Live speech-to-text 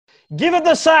Give it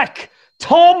the sack.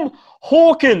 Tom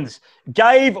Hawkins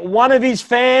gave one of his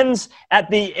fans at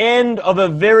the end of a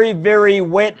very, very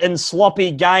wet and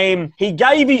sloppy game. He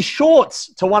gave his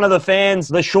shorts to one of the fans.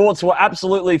 The shorts were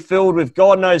absolutely filled with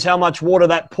God knows how much water.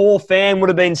 That poor fan would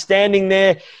have been standing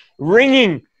there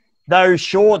wringing those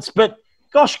shorts. But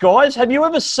gosh, guys, have you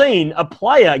ever seen a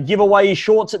player give away his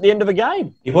shorts at the end of a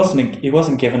game? He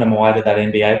wasn't giving them away to that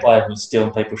NBA player who was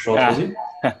stealing people's shorts, was he?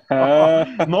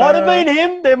 Might have been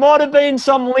him. There might have been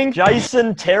some link.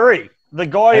 Jason Terry, the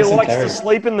guy who likes to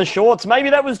sleep in the shorts. Maybe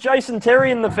that was Jason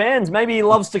Terry and the fans. Maybe he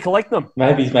loves to collect them.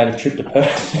 Maybe he's made a trip to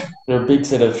Perth. They're a big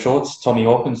set of shorts, Tommy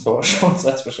Hawkins sort of shorts,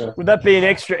 that's for sure. Would that be an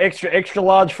extra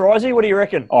large Frizy? What do you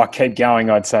reckon? Oh, keep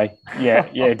going, I'd say. Yeah,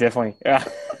 definitely.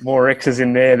 More X's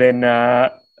in there than...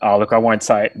 look, I won't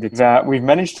say it. We've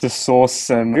managed to source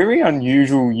some very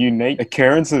unusual, unique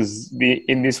occurrences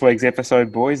in this week's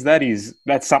episode, boys.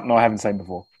 That's something I haven't seen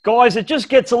before. Guys, it just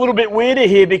gets a little bit weirder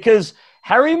here because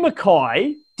Harry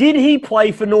Mackay, did he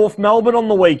play for North Melbourne on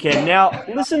the weekend? Now,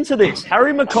 listen to this.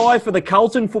 Harry Mackay for the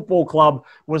Carlton Football Club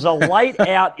was a late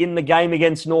out in the game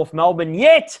against North Melbourne,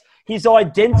 yet his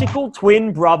identical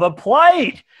twin brother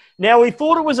played. Now, we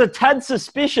thought it was a tad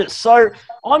suspicious, so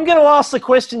I'm going to ask the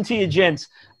question to you, gents.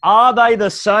 Are they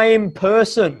the same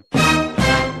person?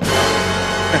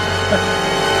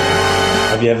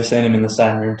 Have you ever seen them in the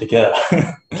same room together?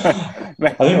 I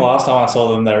think the last time I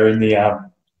saw them, they were in the...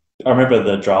 I remember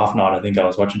the draft night. I think I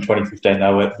was watching 2015.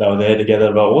 They were there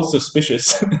together, but it was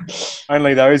suspicious.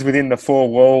 Only those within the four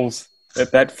walls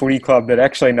at that footy club that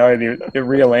actually know the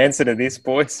real answer to this,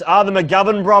 boys. Are the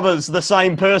McGovern brothers the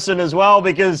same person as well?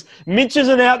 Because Mitch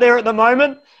isn't out there at the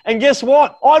moment. And guess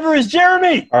what? Either is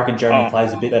Jeremy. I reckon Jeremy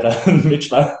plays a bit better than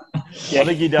Mitch, though. Yeah. I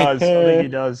think he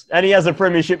does. And he has a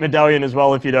premiership medallion as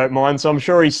well, if you don't mind. So I'm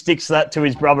sure he sticks that to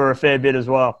his brother a fair bit as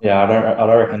well. Yeah, I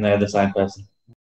don't reckon they're the same person.